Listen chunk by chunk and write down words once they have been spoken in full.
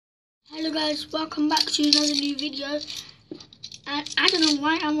Hello guys, welcome back to another new video. And I don't know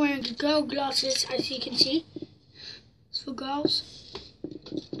why I'm wearing girl glasses, as you can see. It's for girls.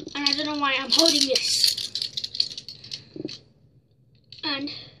 And I don't know why I'm holding this. And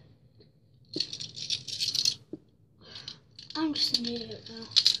I'm just an idiot now.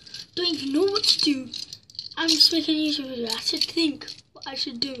 Don't even know what to do. I'm just making a YouTube video. I should think what I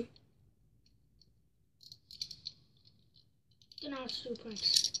should do. Don't know how to do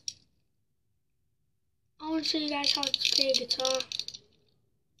pranks. I want to show you guys how to play guitar.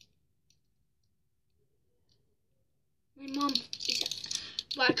 My mum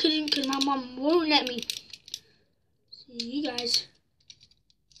but I couldn't because my mum won't let me. So you guys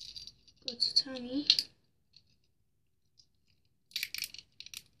got to tell me.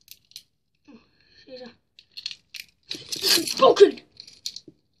 Oh, it's broken!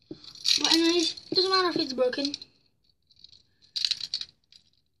 But anyways, doesn't matter if it's broken.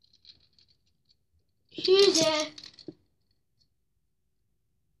 Who's there?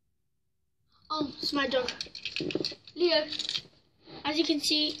 Oh, it's my dog. Leo, as you can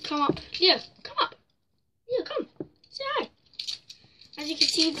see, come up. Leo, come up. Leo, come. Say hi. As you can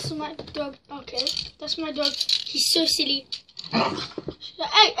see, this is my dog. Okay, that's my dog. He's so silly.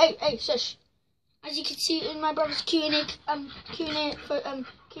 Hey, shush. As you can see in my brother's Q&A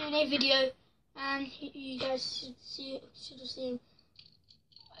video, and you guys should have seen.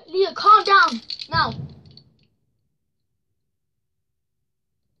 Leo, calm down now.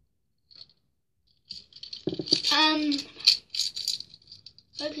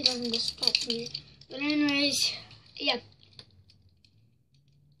 Hope he doesn't distract me. But anyways, yeah.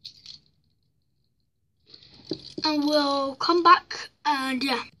 And we'll come back and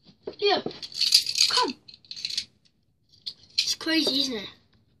yeah. Leo, come. It's crazy, isn't it?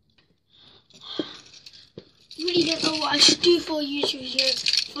 I really don't know what I should do for a YouTube video.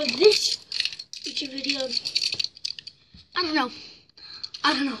 For this YouTube video, I don't know.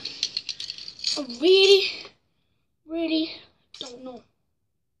 I really don't know.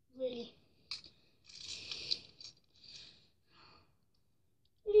 Really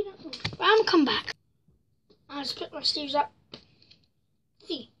don't know. But I'm gonna come back. I'll just put my sleeves up.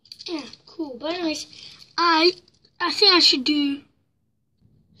 See, yeah, cool. But anyways, I think I should do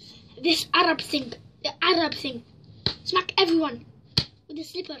this Arab thing. The Arab thing. Smack everyone with a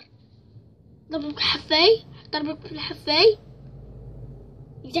slipper. ضربك بالحفاي.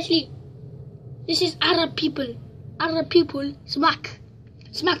 Exactly. This is Arab people. Arab people smack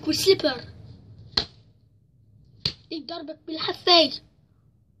with slipper. ضربك بالحفاي.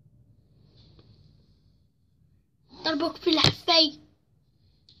 ضربك بالحفاي.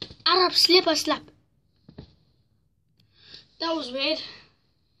 Arab slipper slap. That was weird.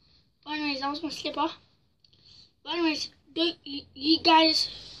 But anyways, that was my slipper. But anyways, you guys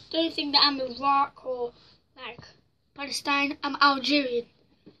don't think that I'm Iraq or like Palestine. I'm Algerian.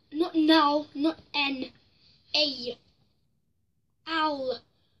 Not now, not N-A. Owl.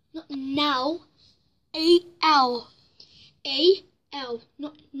 Not now. A-L. A-L.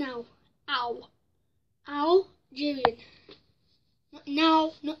 Not now. Ow. Algerian. Not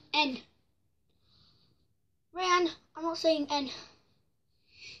now, not N. Ryan, I'm not saying N.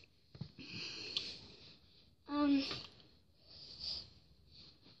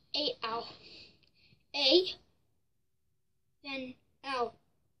 A-L. A. Then L.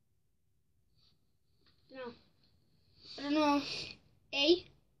 No. I don't know. A.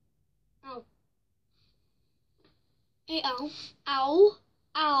 L. A-L. Owl.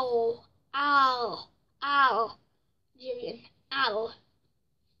 Owl. Owl. Owl. Algerian. Owl.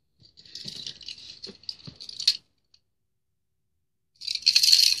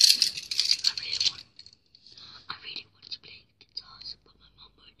 I really want to play the guitars, but my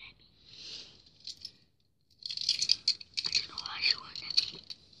mum won't let me. I don't know why she won't let me.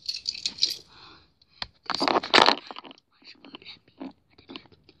 Why she won't let me.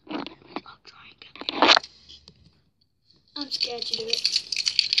 I don't know. I'll try and get it. I'm scared to do it.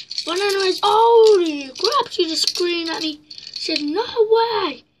 But anyways, holy crap, she just screamed at me. She said, no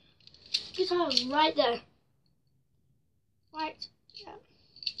way. Guitar was right there. Right, yeah.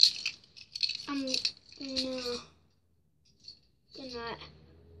 I'm gonna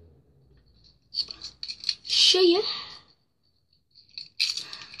show you.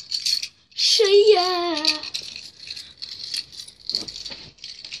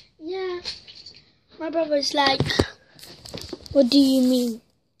 Yeah. My brother's like, what do you mean?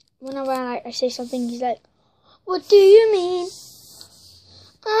 Whenever I say something, he's like, what do you mean?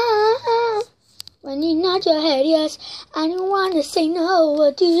 When you nod your head yes, and you want to say no,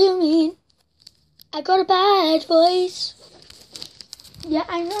 what do you mean? I got a bad voice. Yeah,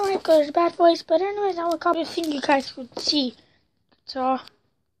 I know it got a bad voice, but anyways, I would think you guys could see. So,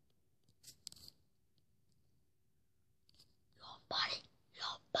 your body.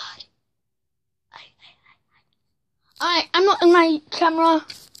 Alright, I'm not in my camera.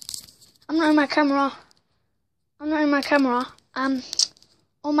 I'm not in my camera. On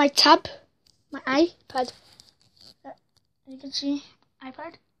my tab, my iPad. You can see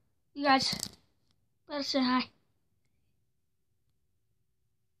iPad. You guys better say hi.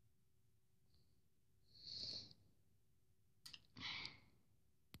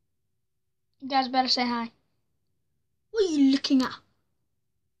 You guys better say hi. What are you looking at?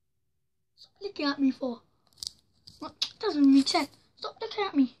 Stop looking at me for. What? Doesn't make sense. Stop looking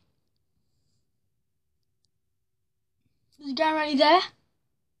at me. There's a guy right there.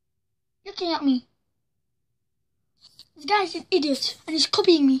 Looking at me. This guy's an idiot and he's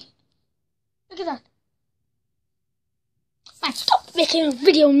copying me. Look at that. Man, stop making a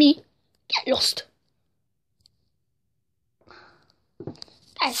video of me. Get lost.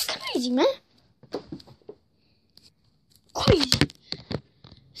 That's crazy, man. Crazy.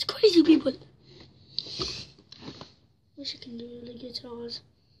 It's crazy people. Wish I can do the guitars.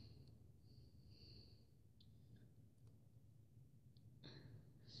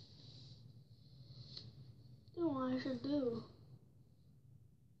 Don't know what I should do.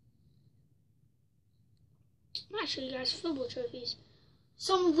 I'm actually, guys, football trophies.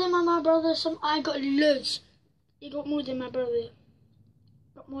 Some of them are my brother, some I got loads. You got more than my brother.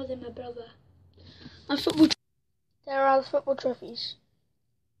 My football. There are the football trophies.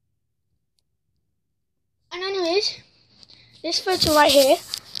 And anyways, this photo right here.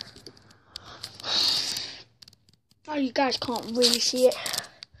 Oh, you guys can't really see it.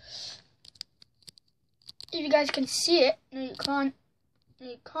 If you guys can see it, no, you can't. No,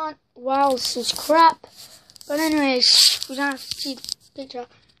 you can't. Wow, this is crap. But anyways, we don't have to see the picture.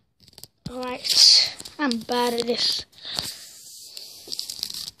 Alright, I'm bad at this.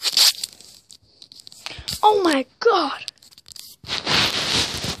 Oh my god!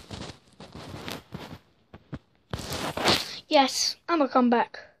 Yes, I'm gonna come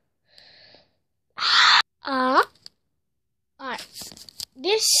back. Alright.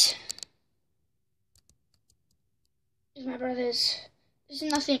 This is my brother's. This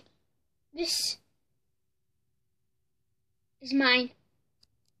is nothing. This is mine.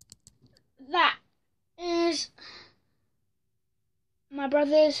 That is my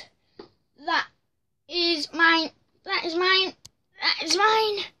brother's. That is mine. That is mine. That is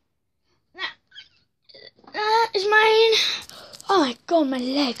mine. That is mine. Oh my god, my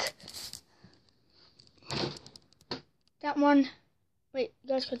leg. That one. Wait, you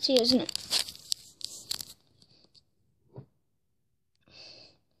guys can see it, isn't it?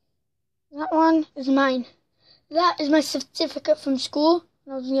 That one is mine. That is my certificate from school.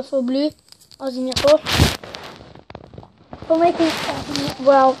 I was in year 4 blue. I was in year 4. For making,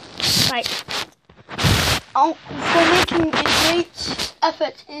 well, like, for making a great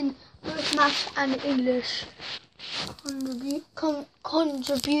effort in both maths and English. Contribute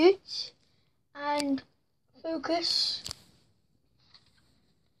and focus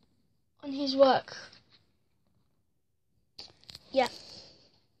on his work. Yeah.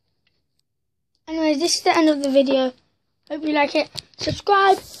 Anyways, this is the end of the video. Hope you like it.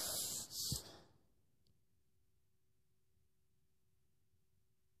 Subscribe.